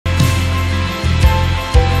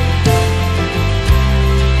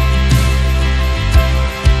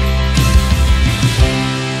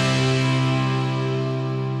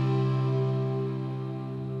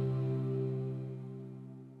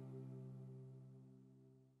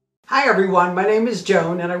Hi everyone, my name is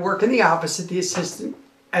Joan and I work in the office as the assistant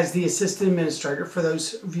administrator for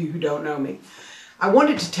those of you who don't know me. I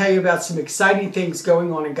wanted to tell you about some exciting things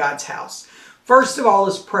going on in God's house. First of all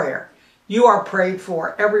is prayer. You are prayed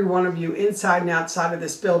for. Every one of you inside and outside of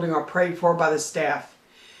this building are prayed for by the staff.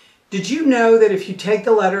 Did you know that if you take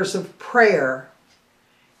the letters of prayer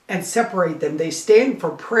and separate them, they stand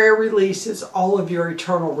for prayer releases all of your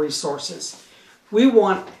eternal resources. We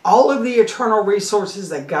want all of the eternal resources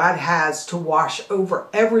that God has to wash over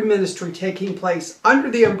every ministry taking place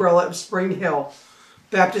under the umbrella of Spring Hill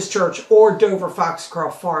Baptist Church or Dover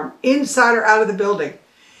Foxcroft Farm, inside or out of the building.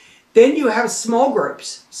 Then you have small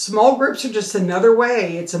groups. Small groups are just another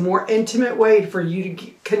way. It's a more intimate way for you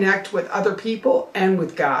to connect with other people and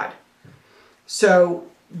with God. So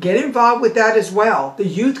get involved with that as well. The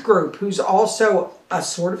youth group, who's also a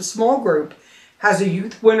sort of small group, has a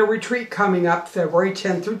youth winter retreat coming up February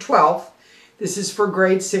 10th through 12th. This is for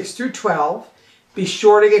grades 6 through 12. Be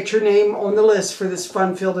sure to get your name on the list for this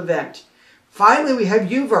fun-filled event. Finally, we have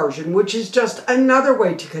YouVersion, which is just another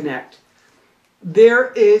way to connect.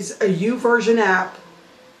 There is a YouVersion app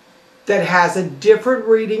that has a different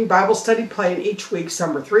reading Bible study plan each week.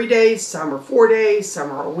 Some are 3 days, some are 4 days,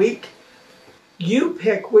 some are a week. You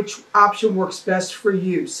pick which option works best for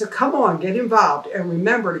you. So come on, get involved, and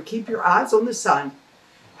remember to keep your eyes on the sun.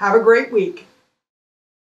 Have a great week.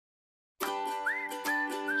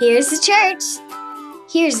 Here's the church.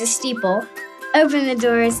 Here's the steeple. Open the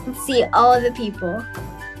doors and see all of the people.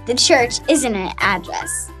 The church isn't an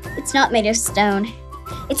address. It's not made of stone.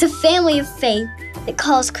 It's a family of faith that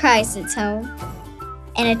calls Christ its home.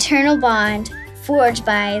 An eternal bond forged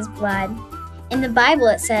by His blood. In the Bible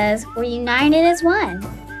it says we're united as one.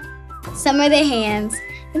 Some are the hands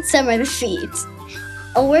and some are the feet,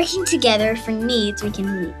 all working together for needs we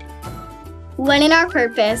can meet. One in our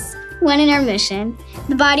purpose, one in our mission,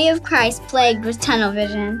 the body of Christ plagued with tunnel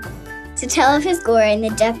vision, to tell of His glory and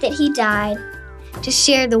the death that He died, to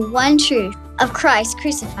share the one truth of Christ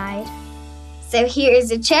crucified. So here is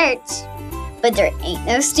the church, but there ain't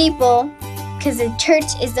no steeple, 'cause the church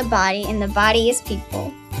is the body and the body is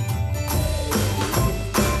people.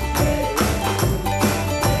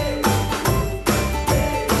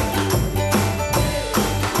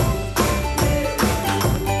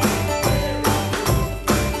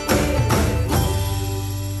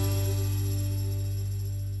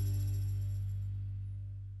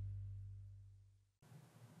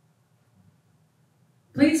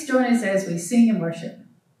 Please join us as we sing and worship.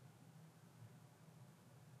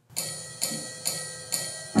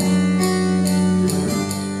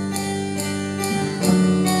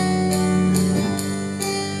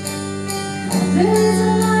 There's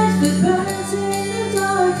a light that burns in the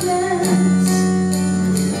darkness.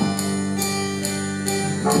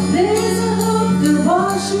 There's a hope that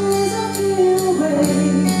washes our fear away.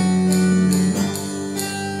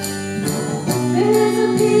 There's a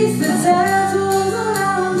peace that settles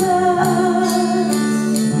around us.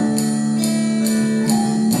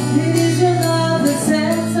 It is your love that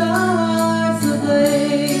sets our hearts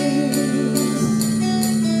ablaze.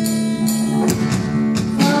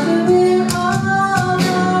 Father, we're on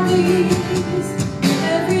our knees,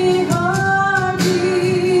 every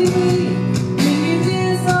heartbeat. Leave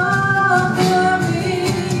this offering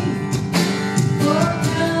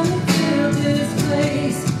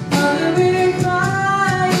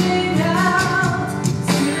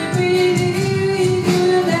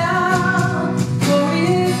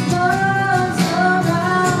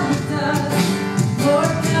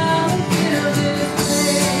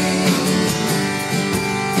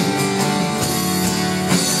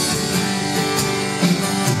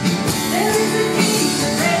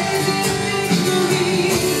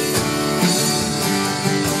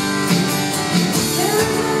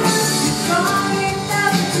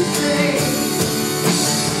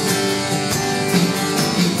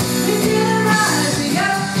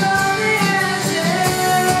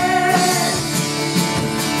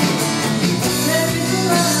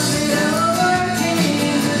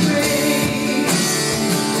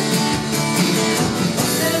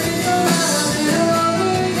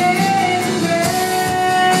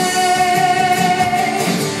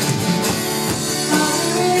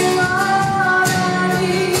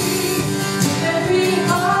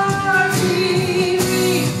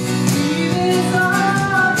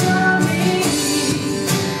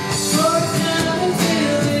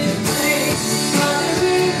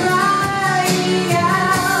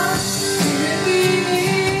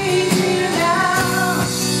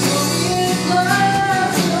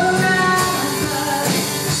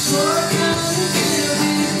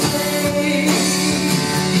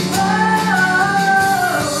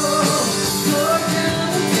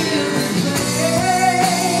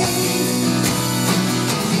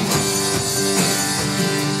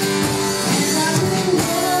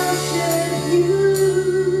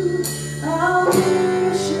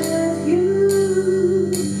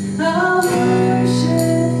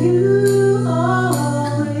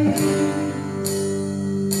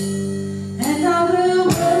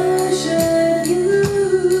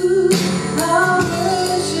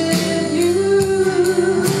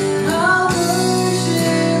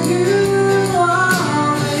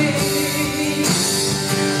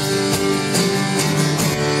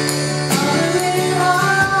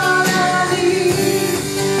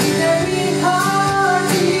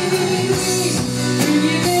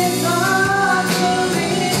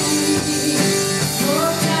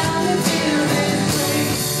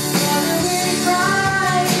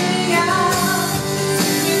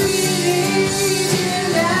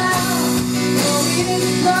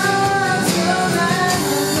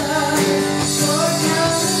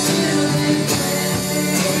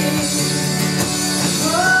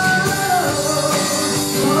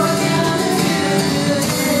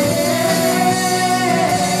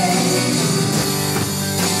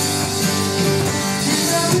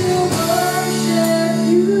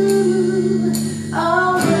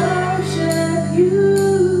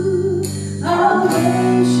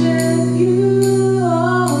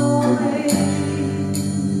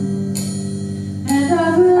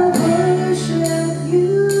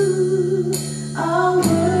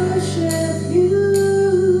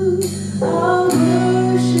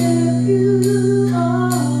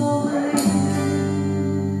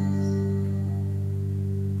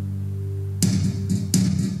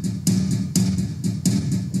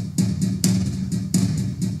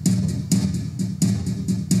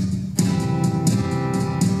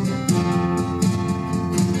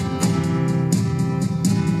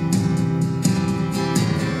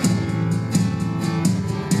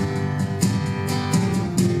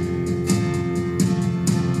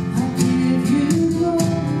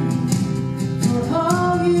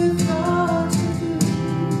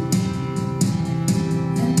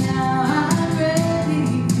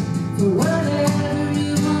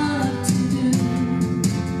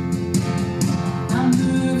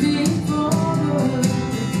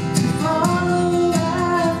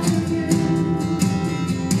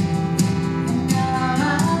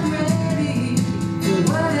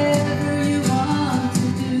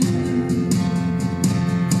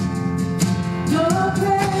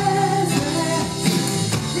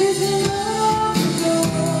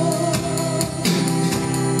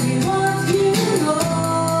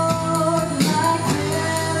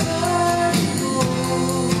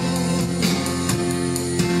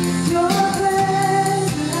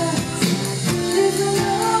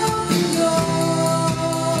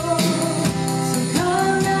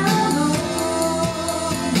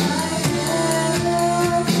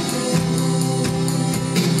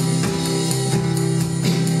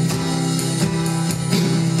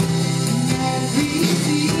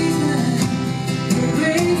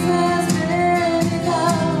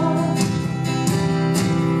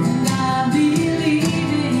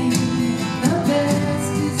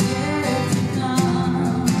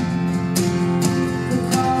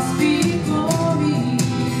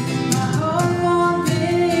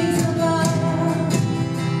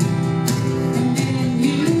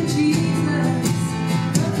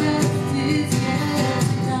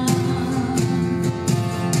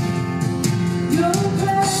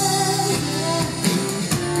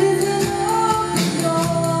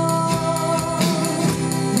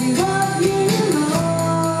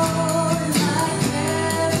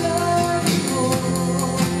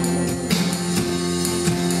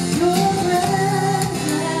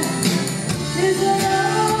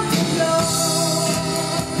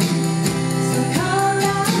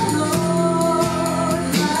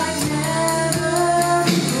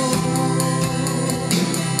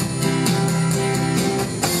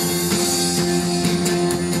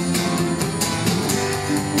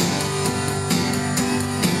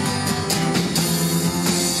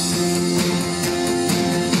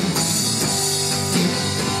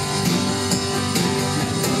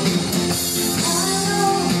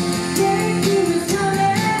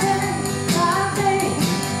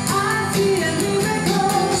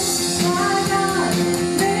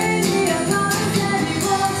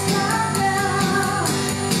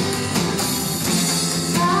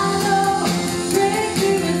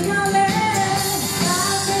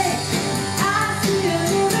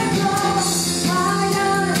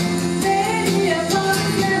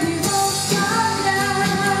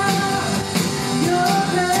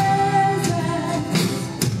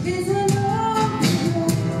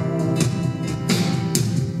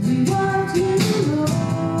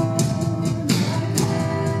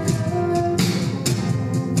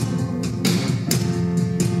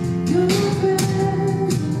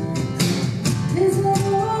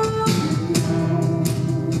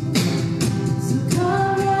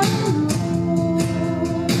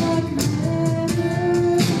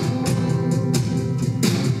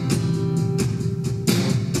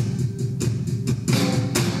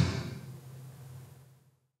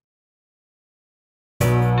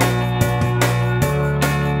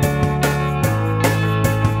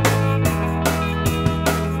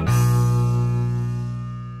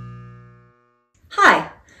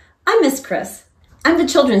I'm Miss Chris. I'm the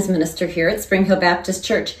children's minister here at Spring Hill Baptist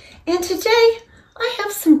Church, and today I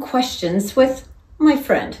have some questions with my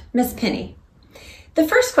friend, Miss Penny. The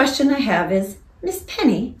first question I have is, Miss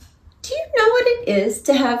Penny, do you know what it is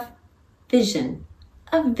to have vision?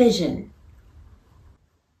 A vision.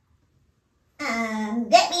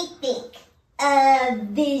 Let me think. A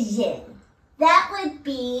vision. That would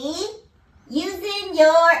be using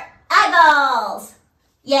your eyeballs.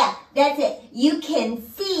 Yeah, that's it. You can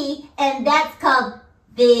see, and that's called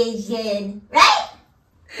vision, right?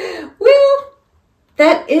 Well,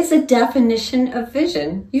 that is a definition of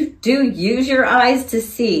vision. You do use your eyes to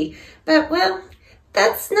see, but well,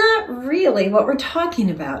 that's not really what we're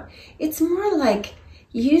talking about. It's more like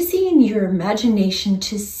using your imagination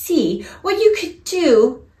to see what you could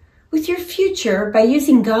do with your future by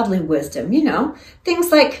using godly wisdom. You know,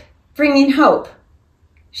 things like bringing hope,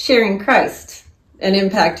 sharing Christ, and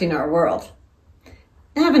impacting our world.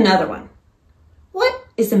 I have another one. What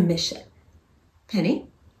is a mission? Penny?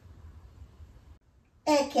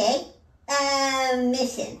 Okay,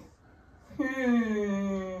 mission. I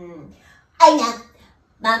know.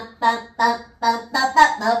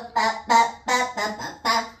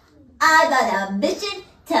 I got a mission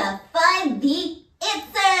to find the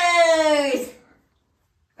answers.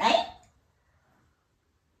 Right?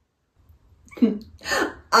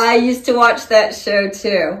 I used to watch that show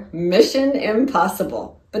too, Mission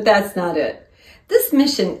Impossible, but that's not it. This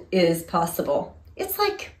mission is possible. It's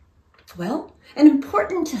like, well, an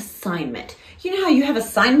important assignment. You know how you have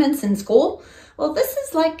assignments in school? Well, this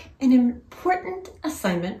is like an important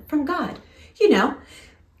assignment from God. You know,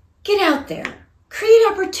 get out there,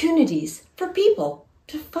 create opportunities for people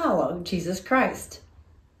to follow Jesus Christ.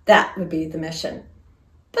 That would be the mission.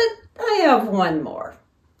 But I have one more.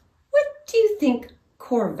 What do you think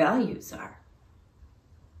core values are?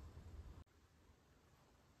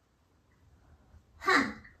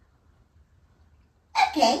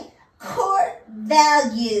 Okay, core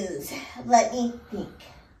values. Let me think.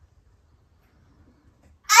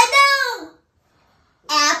 I know!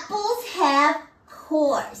 Apples have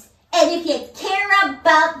cores. And if you care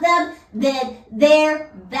about them, then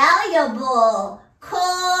they're valuable.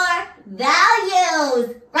 Core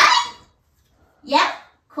values, right? Yep,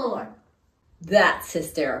 core. That's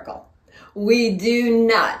hysterical. We do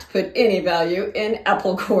not put any value in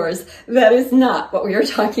apple cores. That is not what we are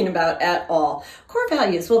talking about at all. Core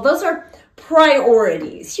values, well, those are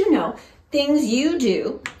priorities. You know, things you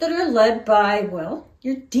do that are led by, well,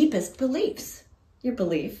 your deepest beliefs. Your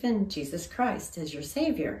belief in Jesus Christ as your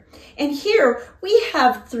Savior. And here we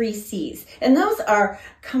have 3 C's, and those are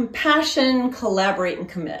compassion, collaborate, and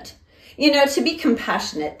commit. You know, to be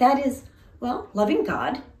compassionate, that is, well, loving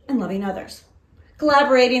God and loving others.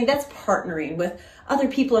 Collaborating, that's partnering with other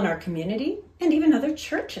people in our community and even other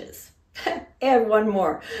churches. And one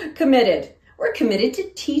more, committed. We're committed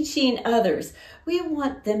to teaching others. We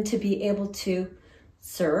want them to be able to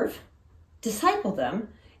serve, disciple them,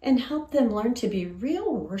 and help them learn to be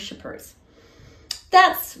real worshipers.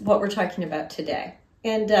 That's what we're talking about today.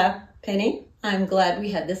 And Penny, I'm glad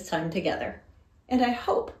we had this time together. And I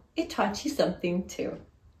hope it taught you something too.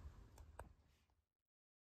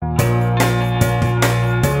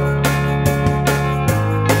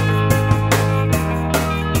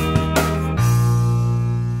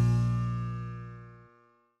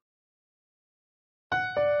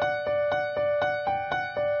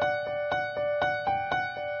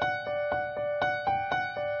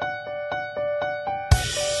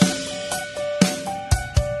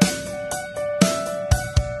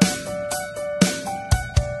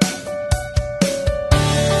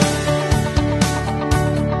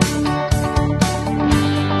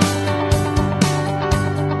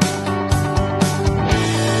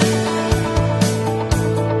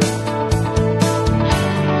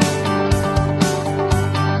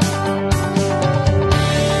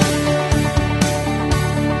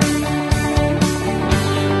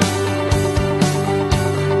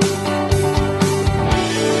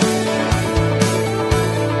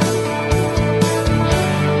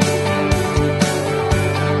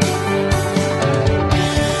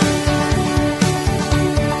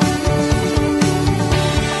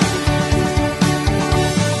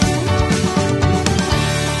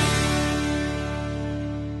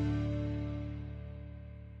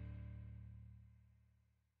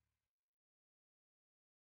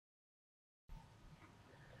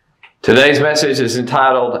 Today's message is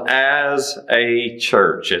entitled As a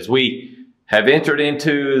Church. As we have entered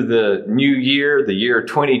into the new year, the year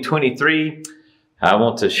 2023, I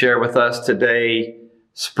want to share with us today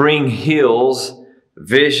Spring Hill's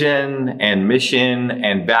vision and mission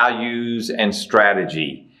and values and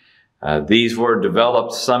strategy. These were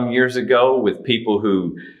developed some years ago with people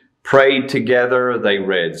who prayed together. They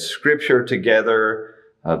read scripture together.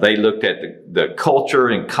 They looked at the culture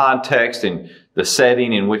and context and the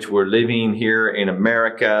setting in which we're living here in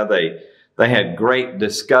America. They had great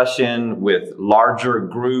discussion with larger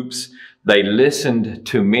groups. They listened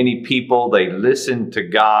to many people. They listened to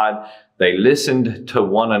God. They listened to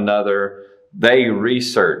one another. They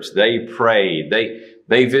researched. They prayed.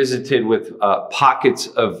 They visited with pockets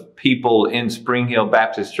of people in Spring Hill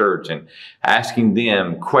Baptist Church and asking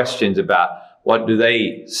them questions about what do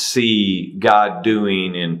they see God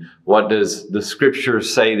doing and what does the scripture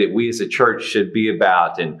say that we as a church should be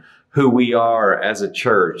about and who we are as a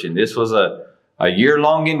church. And this was a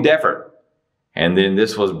year-long endeavor. And then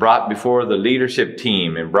this was brought before the leadership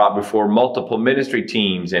team and brought before multiple ministry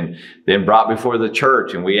teams and then brought before the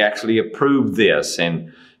church. And we actually approved this.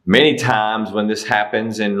 And many times when this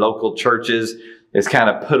happens in local churches, it's kind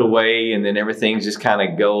of put away and then everything just kind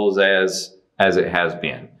of goes as it has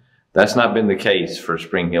been. That's not been the case for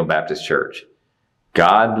Spring Hill Baptist Church.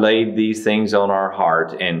 God laid these things on our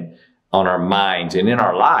heart and on our minds and in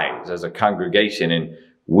our lives as a congregation. And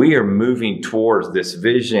we are moving towards this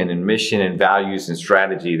vision and mission and values and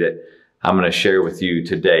strategy that I'm going to share with you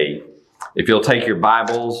today. If you'll take your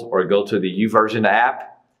Bibles or go to the YouVersion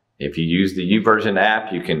app, if you use the YouVersion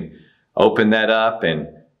app, you can open that up and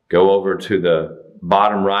go over to the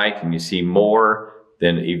bottom right and you see more.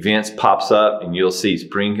 Then events pops up and you'll see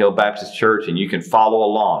Spring Hill Baptist Church and you can follow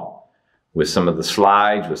along with some of the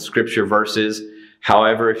slides with scripture verses.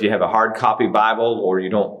 However, if you have a hard copy Bible or you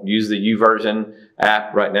don't use the YouVersion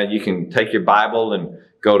app right now, you can take your Bible and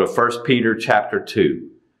go to 1 Peter chapter 2.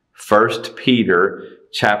 1 Peter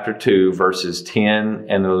chapter 2 verses 10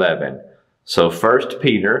 and 11. So 1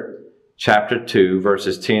 Peter chapter 2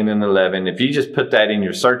 verses 10 and 11. If you just put that in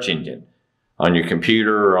your search engine on your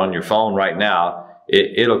computer or on your phone right now,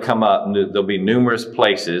 it'll come up. There'll be numerous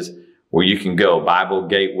places where you can go. Bible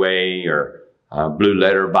Gateway or Blue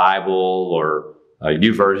Letter Bible or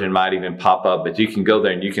YouVersion might even pop up. But you can go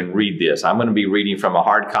there and you can read this. I'm going to be reading from a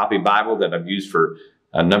hard copy Bible that I've used for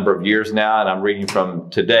a number of years now. And I'm reading from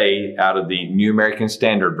today out of the New American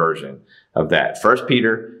Standard Version of that. 1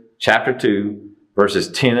 Peter chapter 2 verses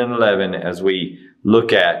 10 and 11 as we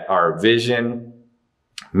look at our vision,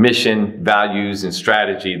 mission, values, and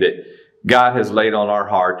strategy that God has laid on our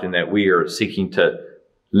heart and that we are seeking to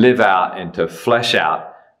live out and to flesh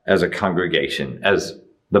out as a congregation, as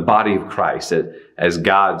the body of Christ, as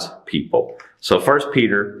God's people. So 1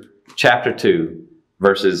 Peter chapter 2,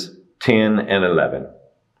 verses 10 and 11.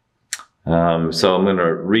 So I'm going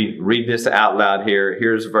to read this out loud here.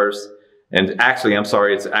 Here's verse, and actually, I'm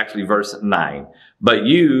sorry, it's actually verse 9. But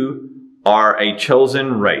you are a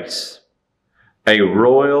chosen race, a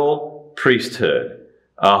royal priesthood,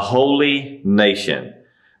 a holy nation,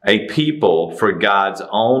 a people for God's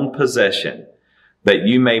own possession, that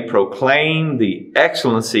you may proclaim the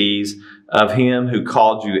excellencies of him who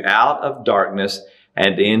called you out of darkness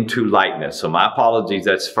and into lightness. So my apologies,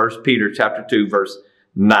 that's 1 Peter chapter 2, verse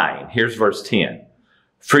 9. Here's verse 10.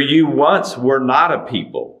 For you once were not a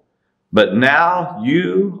people, but now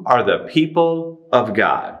you are the people of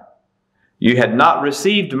God. You had not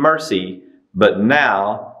received mercy, but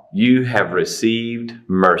now you have received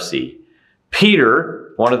mercy.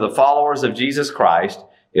 Peter, one of the followers of Jesus Christ,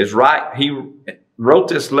 is right. He wrote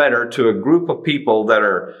this letter to a group of people that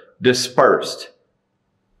are dispersed.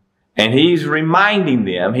 And he's reminding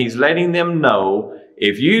them, he's letting them know,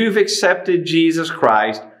 if you've accepted Jesus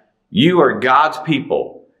Christ, you are God's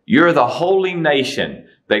people. You're the holy nation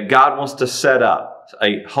that God wants to set up.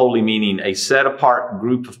 A holy meaning a set apart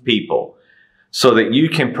group of people, so that you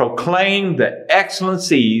can proclaim the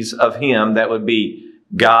excellencies of him, that would be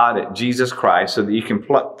God, Jesus Christ, so that you can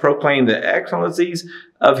proclaim the excellencies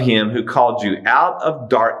of him who called you out of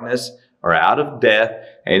darkness or out of death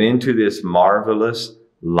and into this marvelous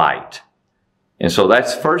light. And so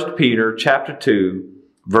that's 1 Peter chapter 2,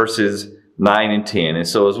 verses 9 and 10. And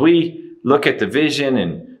so as we look at the vision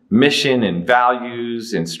and mission and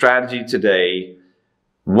values and strategy today,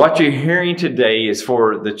 what you're hearing today is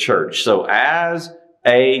for the church. So as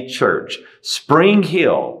a church, Spring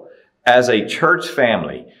Hill, as a church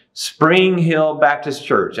family, Spring Hill Baptist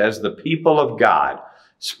Church, as the people of God,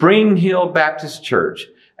 Spring Hill Baptist Church,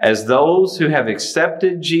 as those who have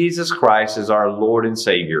accepted Jesus Christ as our Lord and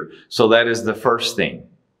Savior. So that is the first thing.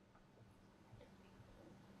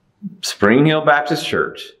 Spring Hill Baptist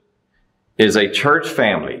Church is a church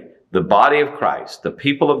family, the body of Christ, the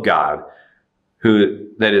people of God,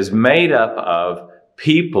 that is made up of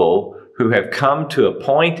people who have come to a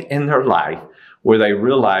point in their life where they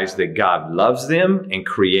realize that God loves them and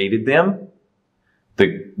created them,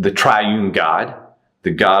 the triune God,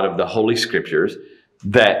 the God of the Holy Scriptures,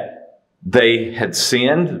 that they had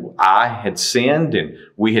sinned, I had sinned, and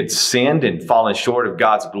we had sinned and fallen short of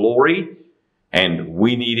God's glory, and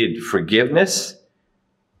we needed forgiveness.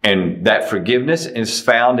 And that forgiveness is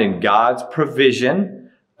found in God's provision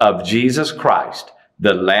of Jesus Christ,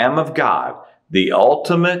 the Lamb of God, the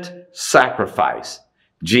ultimate sacrifice.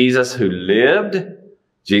 Jesus who lived,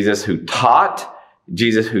 Jesus who taught,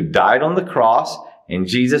 Jesus who died on the cross, and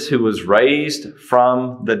Jesus who was raised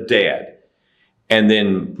from the dead. And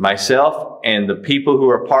then myself and the people who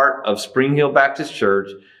are part of Spring Hill Baptist Church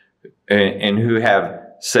and who have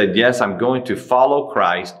said, yes, I'm going to follow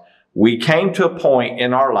Christ, we came to a point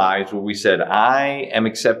in our lives where we said, I am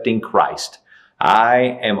accepting Christ.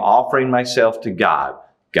 I am offering myself to God.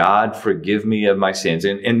 God, forgive me of my sins.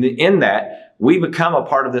 And in that, we become a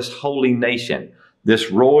part of this holy nation,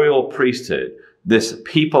 this royal priesthood, this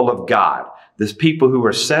people of God, this people who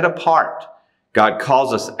are set apart. God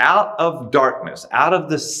calls us out of darkness, out of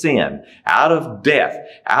the sin, out of death,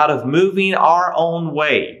 out of moving our own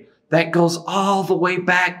way. That goes all the way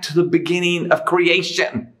back to the beginning of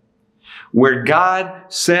creation, where God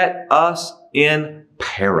set us in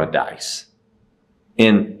paradise,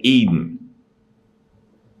 in Eden,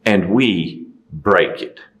 and we break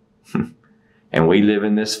it. And we live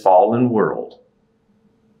in this fallen world,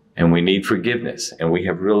 and we need forgiveness, and we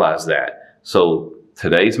have realized that. So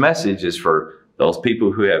today's message is for those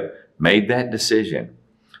people who have made that decision.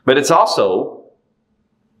 But it's also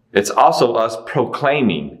us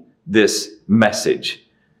proclaiming this message.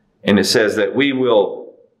 And it says that we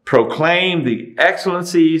will proclaim the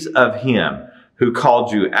excellencies of Him who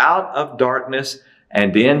called you out of darkness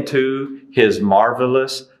and into His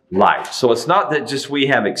marvelous light. So it's not that just we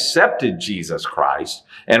have accepted Jesus Christ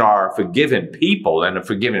and are a forgiven people and a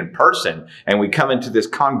forgiven person, and we come into this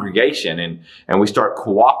congregation and we start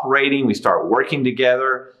cooperating, we start working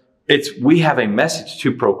together. We have a message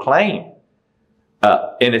to proclaim.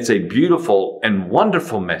 And it's a beautiful and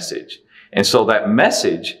wonderful message. And so that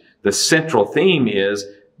message, the central theme is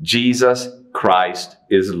Jesus Christ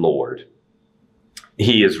is Lord.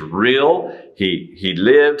 He is real. He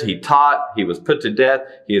lived, He taught, He was put to death.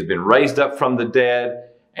 He has been raised up from the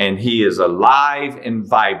dead, and He is alive and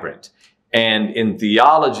vibrant. And in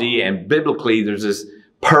theology and biblically, there's this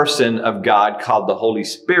person of God called the Holy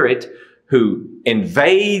Spirit who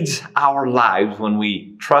invades our lives when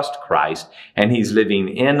we trust Christ, and He's living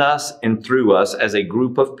in us and through us as a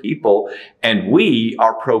group of people, and we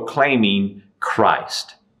are proclaiming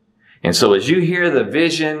Christ. And so as you hear the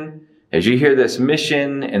vision, as you hear this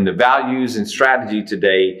mission and the values and strategy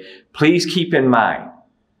today, please keep in mind,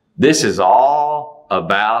 this is all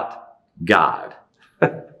about God.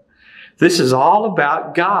 This is all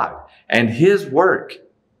about God and His work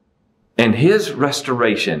and His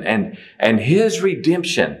restoration and His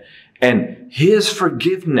redemption and His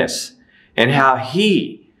forgiveness and how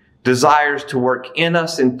He desires to work in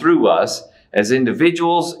us and through us as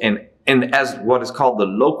individuals and as what is called the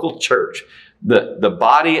local church. The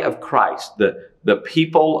body of Christ, the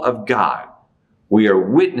people of God. We are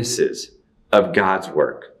witnesses of God's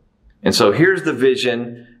work. And so here's the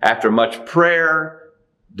vision after much prayer,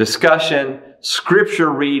 discussion,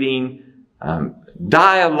 scripture reading,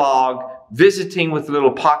 dialogue, visiting with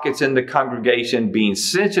little pockets in the congregation, being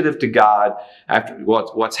sensitive to God after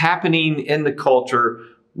what's happening in the culture.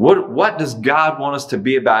 What does God want us to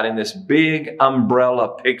be about in this big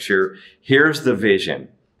umbrella picture? Here's the vision.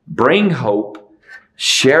 Bring hope,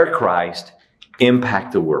 share Christ,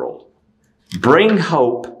 impact the world. Bring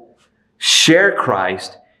hope, share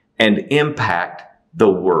Christ, and impact the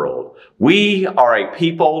world. We are a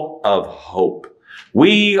people of hope.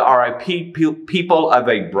 We are a people of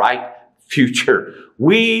a bright future.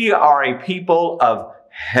 We are a people of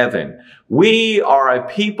heaven. We are a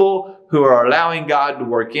people who are allowing God to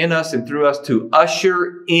work in us and through us to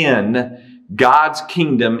usher in God's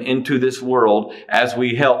kingdom into this world as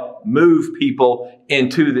we help move people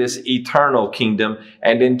into this eternal kingdom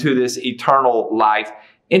and into this eternal life,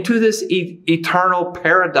 into this eternal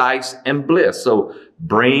paradise and bliss. So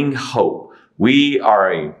bring hope. We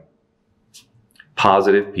are a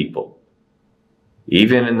positive people.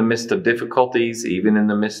 Even in the midst of difficulties, even in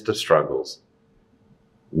the midst of struggles,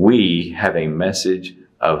 we have a message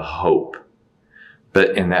of hope.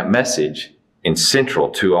 But in that message, and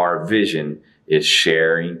central to our vision, is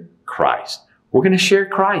sharing Christ. We're going to share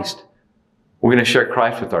Christ. We're going to share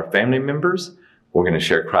Christ with our family members. We're going to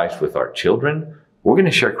share Christ with our children. We're going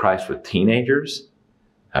to share Christ with teenagers.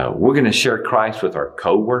 We're going to share Christ with our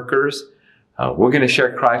co-workers. We're going to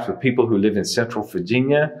share Christ with people who live in Central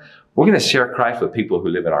Virginia. We're going to share Christ with people who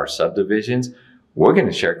live in our subdivisions. We're going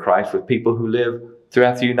to share Christ with people who live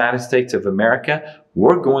throughout the United States of America.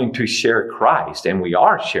 We're going to share Christ, and we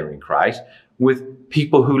are sharing Christ with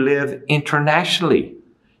people who live internationally.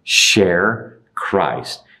 Share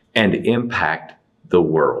Christ and impact the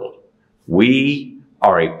world. We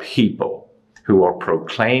are a people who are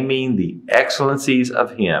proclaiming the excellencies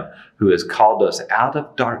of Him who has called us out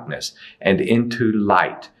of darkness and into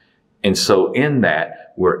light. And so in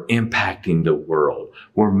that, we're impacting the world.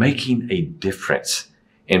 We're making a difference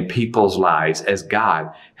in people's lives as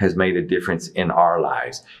God has made a difference in our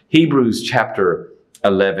lives. Hebrews chapter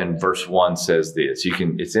 11 verse 1 says this.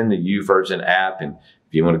 It's in the YouVersion app, and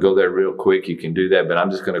if you want to go there real quick, you can do that, but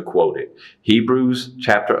I'm just going to quote it. Hebrews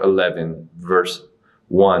chapter 11 verse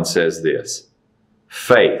 1 says this: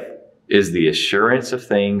 faith is the assurance of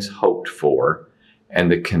things hoped for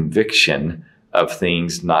and the conviction of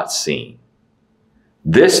things not seen.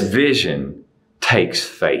 This vision takes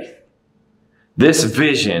faith. This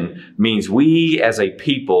vision means we as a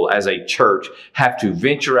people, as a church, have to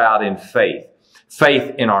venture out in faith.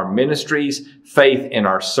 Faith in our ministries, faith in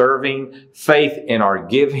our serving, faith in our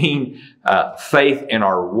giving, faith in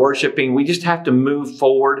our worshiping. We just have to move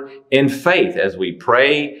forward in faith as we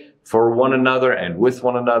pray for one another and with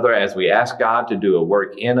one another, as we ask God to do a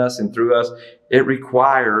work in us and through us. It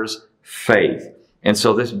requires faith. And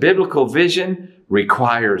so this biblical vision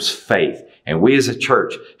requires faith. And we as a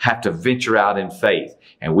church have to venture out in faith.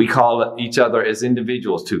 And we call each other as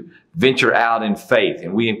individuals to venture out in faith.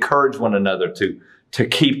 And we encourage one another to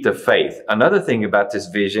keep the faith. Another thing about this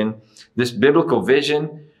vision, this biblical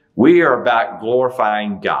vision, we are about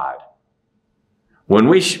glorifying God. When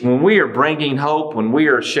we are bringing hope, when we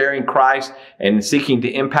are sharing Christ and seeking to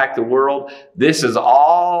impact the world, this is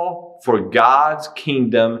all for God's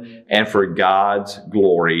kingdom and for God's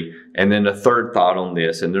glory. And then a third thought on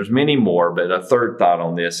this, and there's many more, but a third thought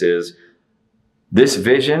on this is this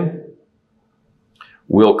vision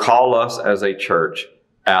will call us as a church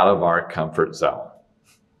out of our comfort zone.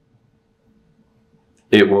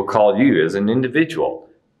 It will call you as an individual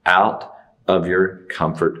out of your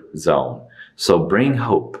comfort zone. So bring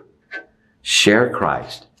hope, share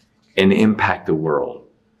Christ, and impact the world.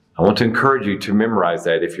 I want to encourage you to memorize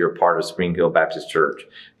that if you're a part of Spring Hill Baptist Church.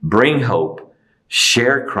 Bring hope,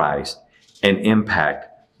 share Christ, and impact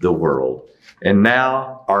the world. And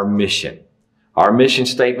now our mission. Our mission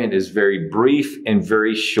statement is very brief and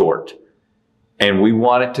very short. And we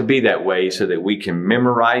want it to be that way so that we can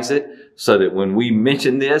memorize it, so that when we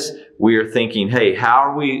mention this, we are thinking, hey, how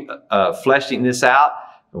are we fleshing this out?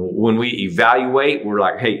 When we evaluate, we're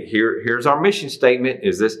like, hey, here's our mission statement.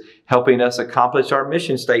 Is this helping us accomplish our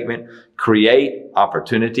mission statement? Create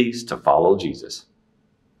opportunities to follow Jesus.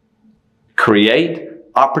 Create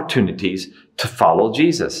opportunities to follow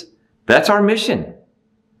Jesus. That's our mission.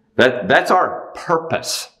 That's our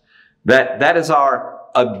purpose. That is our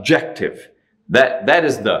objective. That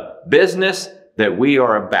is the business that we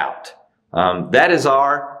are about. That is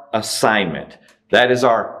our assignment. That is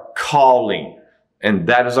our calling. And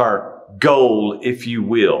that is our goal, if you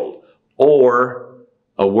will, or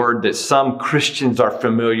a word that some Christians are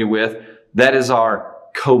familiar with, that is our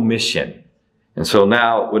commission. And so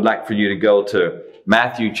now I would like for you to go to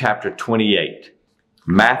Matthew chapter 28.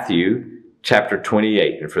 Matthew chapter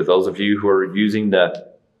 28. And for those of you who are using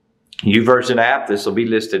the YouVersion app, this will be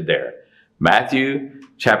listed there. Matthew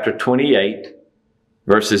chapter 28,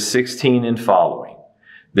 verses 16 and following.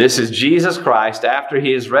 This is Jesus Christ after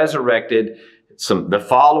He is resurrected. The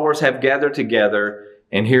followers have gathered together,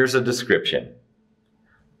 and here's a description.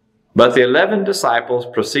 But the 11 disciples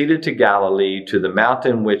proceeded to Galilee, to the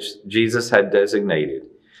mountain which Jesus had designated.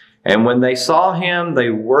 And when they saw Him, they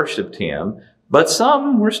worshipped Him, but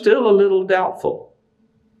some were still a little doubtful.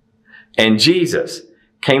 And Jesus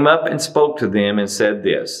came up and spoke to them and said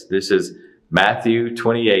this. This is Matthew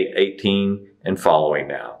 28, 18 and following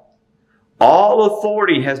now. All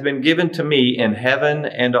authority has been given to me in heaven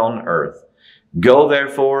and on earth. Go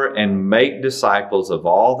therefore and make disciples of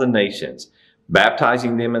all the nations,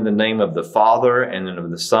 baptizing them in the name of the Father and of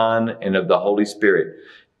the Son and of the Holy Spirit,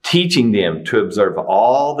 teaching them to observe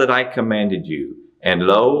all that I commanded you. And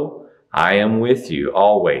lo, I am with you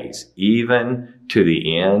always, even to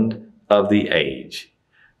the end of the age.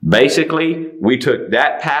 Basically, we took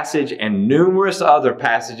that passage and numerous other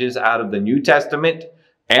passages out of the New Testament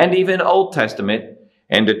and even Old Testament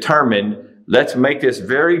and determined, let's make this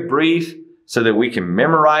very brief so that we can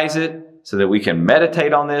memorize it, so that we can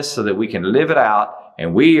meditate on this, so that we can live it out.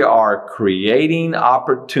 And we are creating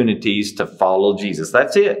opportunities to follow Jesus.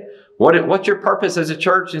 That's it. What's your purpose as a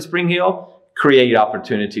church in Spring Hill? create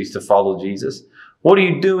opportunities to follow Jesus. What are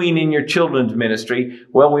you doing in your children's ministry?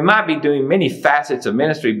 Well, we might be doing many facets of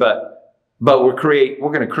ministry, but we're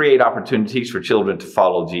going to create opportunities for children to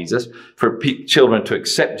follow Jesus, for children to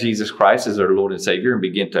accept Jesus Christ as their Lord and Savior and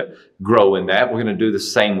begin to grow in that. We're going to do the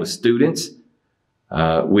same with students,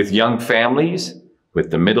 with young families,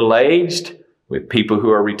 with the middle-aged, with people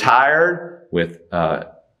who are retired, with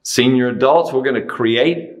senior adults. We're going to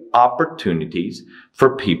create opportunities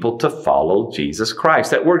for people to follow Jesus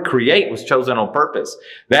Christ. That word create was chosen on purpose.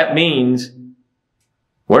 That means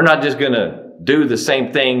we're not just going to do the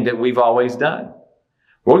same thing that we've always done.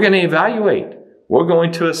 We're going to evaluate. We're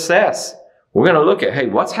going to assess. We're going to look at, hey,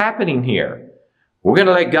 what's happening here? We're going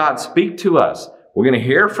to let God speak to us. We're going to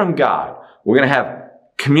hear from God. We're going to have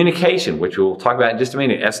communication, which we'll talk about in just a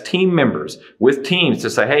minute, as team members with teams to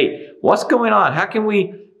say, hey, what's going on? How can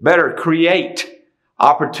we better create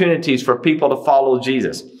opportunities for people to follow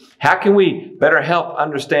Jesus? How can we better help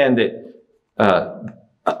understand that,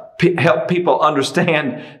 help people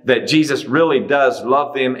understand that Jesus really does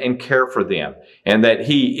love them and care for them, and that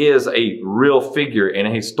he is a real figure and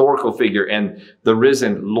a historical figure and the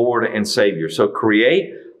risen Lord and Savior. So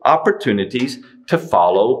create opportunities to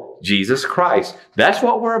follow Jesus Christ. That's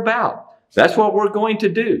what we're about. That's what we're going to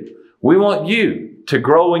do. We want you to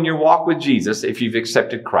grow in your walk with Jesus if you've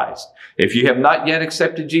accepted Christ. If you have not yet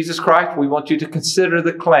accepted Jesus Christ, we want you to consider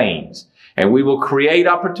the claims, and we will create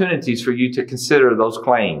opportunities for you to consider those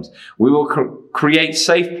claims. We will create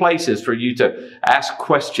safe places for you to ask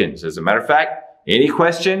questions. As a matter of fact, any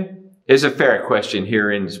question is a fair question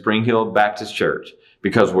here in Spring Hill Baptist Church,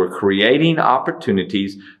 because we're creating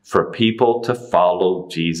opportunities for people to follow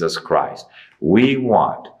Jesus Christ. We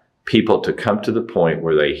want people to come to the point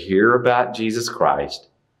where they hear about Jesus Christ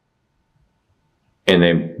and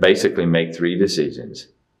they basically make three decisions.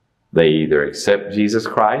 They either accept Jesus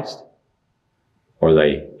Christ, or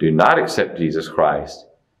they do not accept Jesus Christ,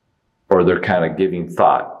 or they're kind of giving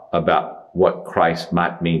thought about what Christ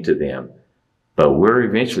might mean to them. But we're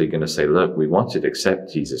eventually going to say, look, we want you to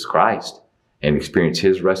accept Jesus Christ and experience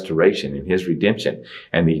his restoration and his redemption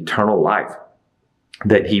and the eternal life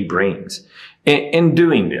that he brings. In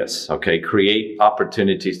doing this, okay, create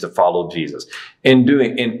opportunities to follow Jesus. In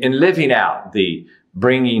living out the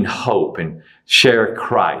bringing hope and share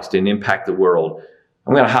Christ and impact the world,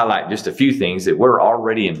 I'm going to highlight just a few things that we're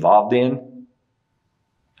already involved in.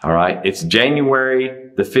 All right, it's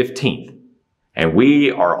January the 15th, and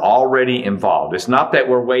we are already involved. It's not that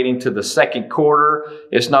we're waiting to the second quarter.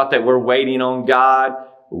 It's not that we're waiting on God.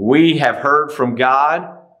 We have heard from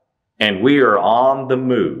God, and we are on the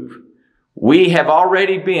move. We have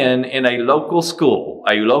already been in a local school,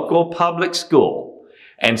 a local public school,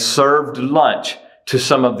 and served lunch to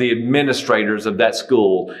some of the administrators of that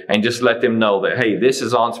school and just let them know that, hey, this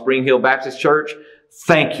is on Spring Hill Baptist Church.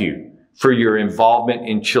 Thank you for your involvement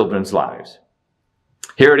in children's lives.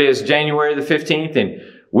 Here it is, January the 15th, and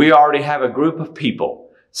we already have a group of people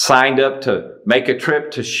signed up to make a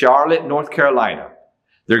trip to Charlotte, North Carolina.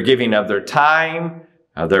 They're giving of their time.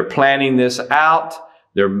 They're planning this out.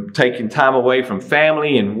 They're taking time away from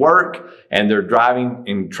family and work, and they're driving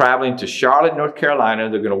and traveling to Charlotte, North Carolina.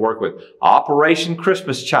 They're going to work with Operation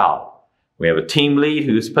Christmas Child. We have a team lead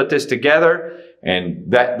who's put this together,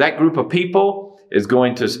 and that group of people is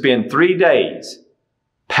going to spend 3 days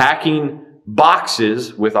packing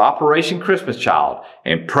boxes with Operation Christmas Child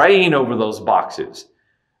and praying over those boxes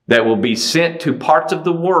that will be sent to parts of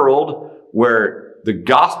the world where the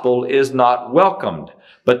gospel is not welcomed.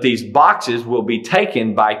 But these boxes will be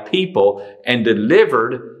taken by people and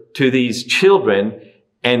delivered to these children,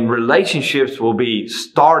 and relationships will be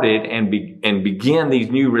started and begin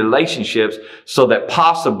these new relationships so that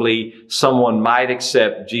possibly someone might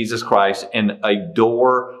accept Jesus Christ and a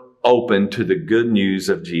door open to the good news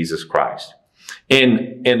of Jesus Christ.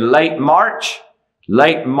 In late March,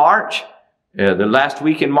 the last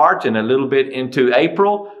week in March and a little bit into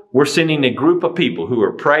April, we're sending a group of people who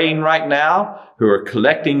are praying right now, who are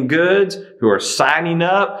collecting goods, who are signing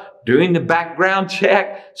up, doing the background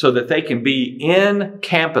check so that they can be in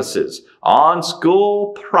campuses, on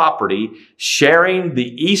school property, sharing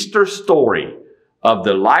the Easter story of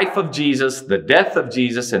the life of Jesus, the death of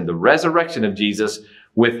Jesus, and the resurrection of Jesus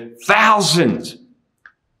with thousands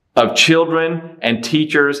of children and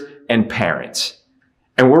teachers and parents.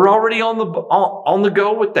 And we're already on the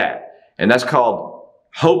go with that. And that's called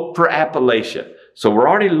Hope for Appalachia. So we're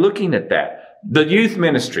already looking at that. The youth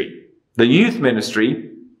ministry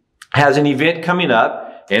has an event coming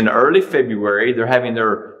up in early February. They're having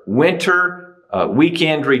their winter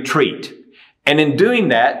weekend retreat. And in doing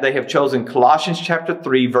that, they have chosen Colossians chapter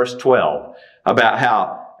 3, verse 12, about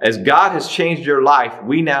how as God has changed your life,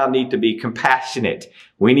 we now need to be compassionate.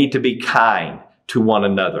 We need to be kind to one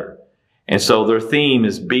another. And so their theme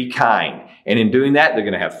is be kind. And in doing that, they're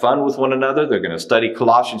going to have fun with one another. They're going to study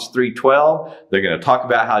Colossians 3:12. They're going to talk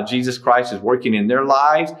about how Jesus Christ is working in their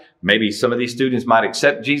lives. Maybe some of these students might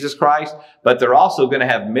accept Jesus Christ, but they're also going to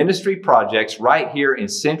have ministry projects right here in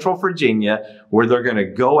Central Virginia where they're going to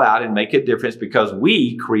go out and make a difference because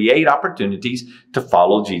we create opportunities to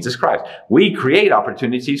follow Jesus Christ. We create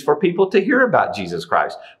opportunities for people to hear about Jesus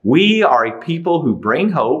Christ. We are a people who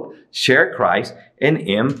bring hope, share Christ, and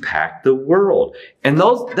impact the world. And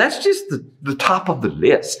that's just the top of the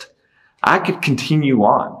list. I could continue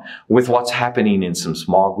on with what's happening in some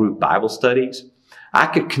small group Bible studies. I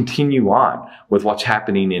could continue on with what's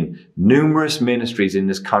happening in numerous ministries in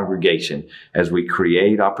this congregation as we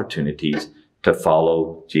create opportunities to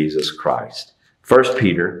follow Jesus Christ. 1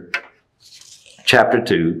 Peter chapter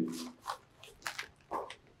 2,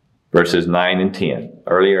 verses 9 and 10.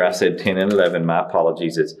 Earlier I said 10 and 11. My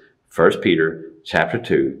apologies. It's 1 Peter chapter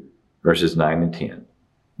 2, verses 9 and 10.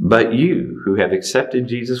 But you who have accepted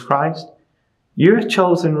Jesus Christ, you're a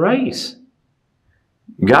chosen race.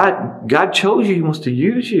 God chose you. He wants to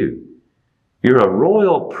use you. You're a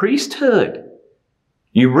royal priesthood.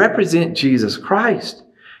 You represent Jesus Christ.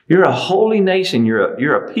 You're a holy nation.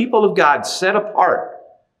 You're a people of God set apart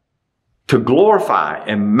to glorify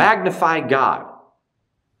and magnify God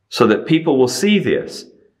so that people will see this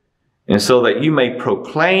and so that you may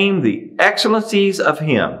proclaim the excellencies of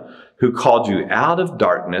Him who called you out of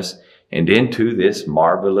darkness and into this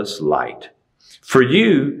marvelous light. For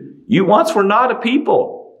you once were not a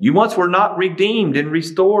people. You once were not redeemed and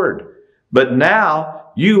restored. But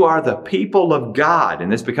now you are the people of God.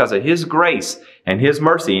 And it's because of His grace and His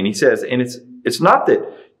mercy. And He says, and it's not that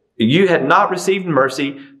you had not received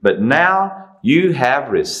mercy, but now you have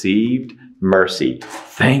received mercy.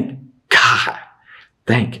 Thank God.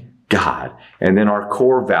 Thank God. And then our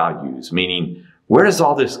core values, meaning where does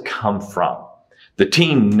all this come from? The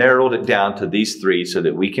team narrowed it down to these three so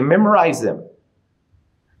that we can memorize them.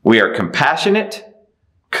 We are compassionate,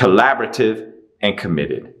 collaborative, and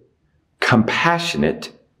committed.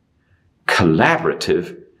 Compassionate,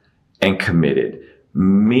 collaborative, and committed.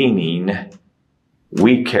 Meaning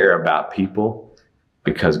we care about people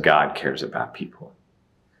because God cares about people.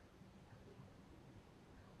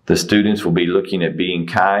 The students will be looking at being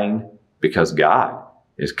kind because God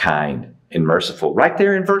is kind and merciful. Right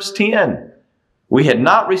there in verse 10. We had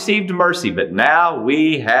not received mercy, but now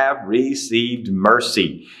we have received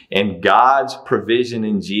mercy in God's provision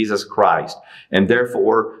in Jesus Christ. And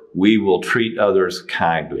therefore, we will treat others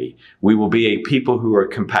kindly. We will be a people who are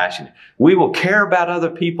compassionate. We will care about other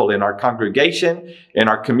people in our congregation, in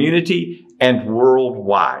our community, and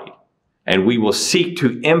worldwide. And we will seek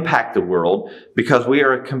to impact the world because we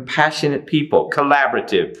are a compassionate people,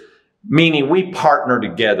 collaborative, meaning we partner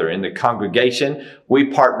together in the congregation. We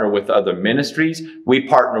partner with other ministries. We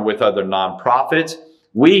partner with other nonprofits.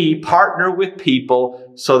 We partner with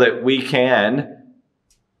people so that we can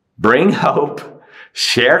bring hope,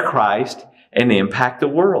 share Christ, and impact the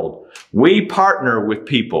world. We partner with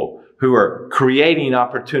people who are creating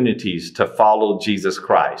opportunities to follow Jesus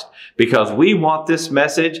Christ because we want this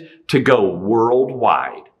message to go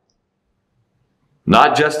worldwide.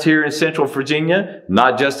 Not just here in Central Virginia,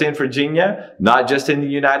 not just in Virginia, not just in the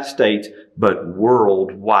United States, but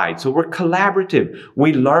worldwide. So we're collaborative.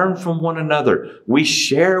 We learn from one another. We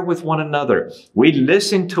share with one another. We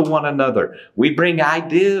listen to one another. We bring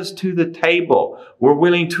ideas to the table. We're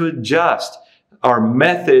willing to adjust our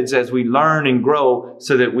methods as we learn and grow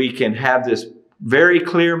so that we can have this very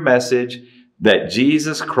clear message that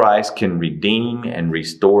Jesus Christ can redeem and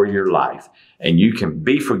restore your life. And you can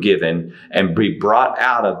be forgiven and be brought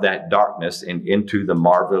out of that darkness and into the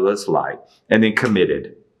marvelous light. And then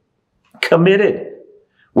committed. Committed.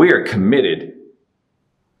 We are committed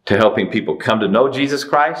to helping people come to know Jesus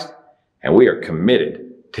Christ. And we are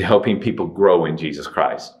committed to helping people grow in Jesus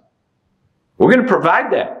Christ. We're going to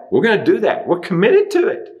provide that. We're going to do that. We're committed to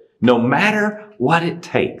it, no matter what it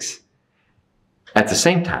takes. At the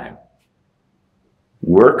same time,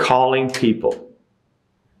 we're calling people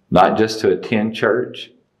not just to attend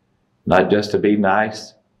church, not just to be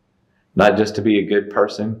nice, not just to be a good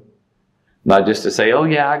person, not just to say, oh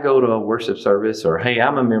yeah, I go to a worship service, or hey,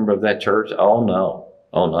 I'm a member of that church. Oh no,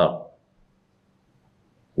 oh no.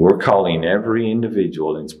 We're calling every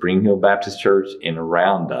individual in Spring Hill Baptist Church and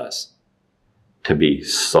around us to be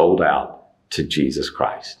sold out to Jesus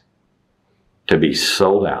Christ, to be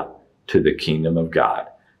sold out to the kingdom of God,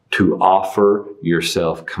 to offer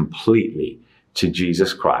yourself completely to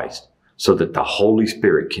Jesus Christ so that the Holy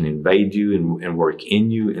Spirit can invade you and work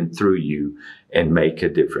in you and through you and make a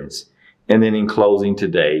difference. And then in closing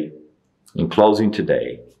today,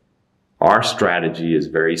 our strategy is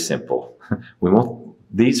very simple.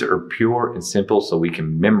 These are pure and simple so we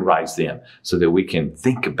can memorize them, so that we can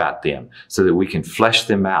think about them, so that we can flesh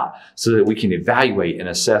them out, so that we can evaluate and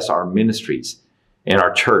assess our ministries in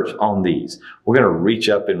our church on these. We're going to reach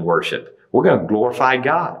up and worship. We're going to glorify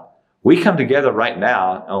God. We come together right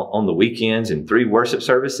now on the weekends in 3 worship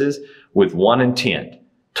services with one intent: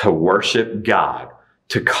 to worship God,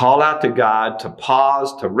 to call out to God, to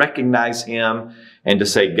pause, to recognize Him, and to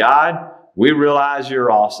say, God, we realize you're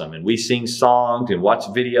awesome. And we sing songs and watch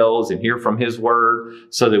videos and hear from His Word,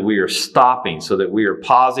 so that we are stopping, so that we are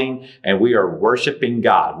pausing, and we are worshiping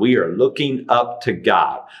God. We are looking up to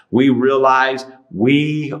God. We realize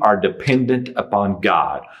we are dependent upon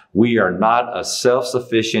God. We are not a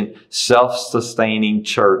self-sufficient, self-sustaining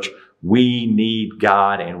church. We need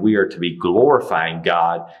God, and we are to be glorifying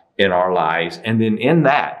God in our lives. And then in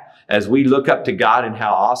that, as we look up to God and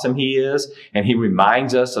how awesome He is, and He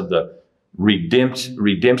reminds us of the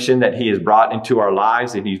redemption that He has brought into our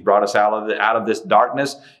lives, and He's brought us out of this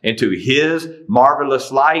darkness into His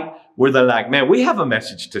marvelous light, we're then like, man, we have a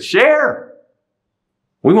message to share.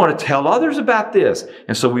 We want to tell others about this.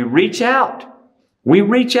 And so we reach out. We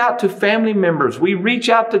reach out to family members. We reach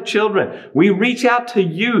out to children. We reach out to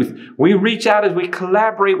youth. We reach out as we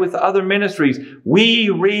collaborate with other ministries.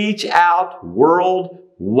 We reach out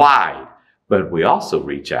worldwide, but we also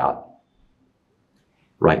reach out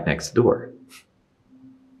right next door,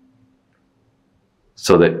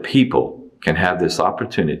 so that people can have this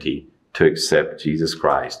opportunity to accept Jesus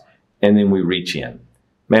Christ. And then we reach in.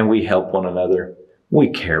 Man, we help one another.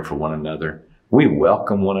 We care for one another. We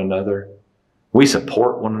welcome one another. We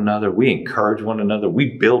support one another. We encourage one another.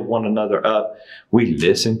 We build one another up. We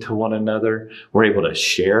listen to one another. We're able to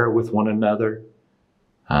share with one another.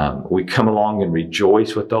 We come along and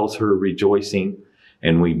rejoice with those who are rejoicing,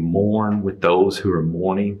 and we mourn with those who are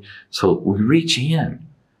mourning. So we reach in.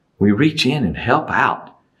 We reach in and help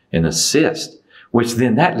out and assist, which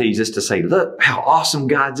then that leads us to say, look how awesome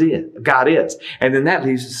God is. And then that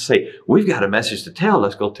leads us to say, we've got a message to tell.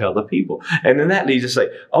 Let's go tell the people. And then that leads us to say,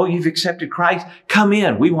 oh, you've accepted Christ? Come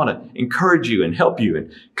in. We want to encourage you and help you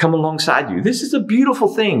and come alongside you. This is a beautiful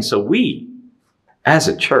thing. So we, as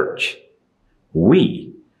a church,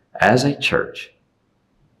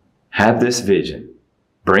 have this vision: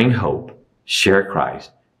 bring hope, share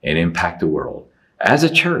Christ, and impact the world. As a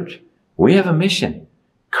church, we have a mission: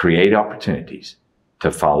 create opportunities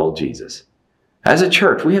to follow Jesus. As a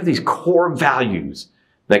church, we have these core values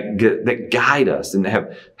that guide us and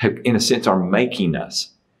have, in a sense, are making us.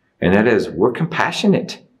 And that is, we're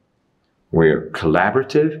compassionate, we're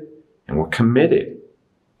collaborative, and we're committed.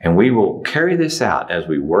 And we will carry this out as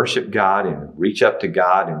we worship God and reach up to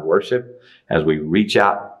God in worship, as we reach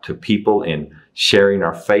out to people in sharing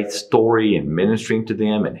our faith story and ministering to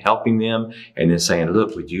them and helping them, and then saying,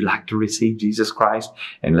 look, would you like to receive Jesus Christ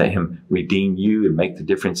and let Him redeem you and make the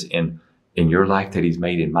difference in your life that He's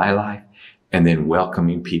made in my life? And then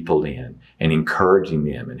welcoming people in and encouraging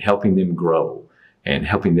them and helping them grow and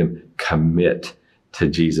helping them commit to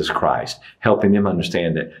Jesus Christ, helping them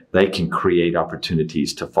understand that they can create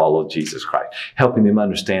opportunities to follow Jesus Christ, helping them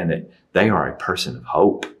understand that they are a person of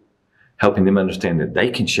hope, helping them understand that they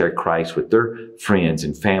can share Christ with their friends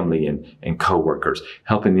and family and coworkers,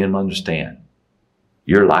 helping them understand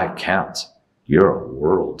your life counts. You're a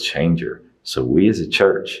world changer. So we as a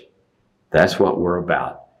church, that's what we're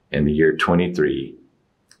about in the year 23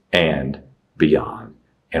 and beyond.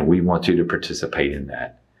 And we want you to participate in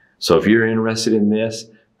that. So if you're interested in this,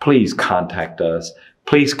 please contact us.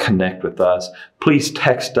 Please connect with us. Please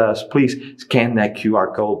text us. Please scan that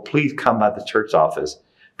QR code. Please come by the church office,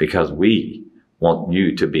 because we want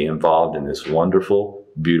you to be involved in this wonderful,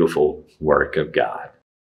 beautiful work of God.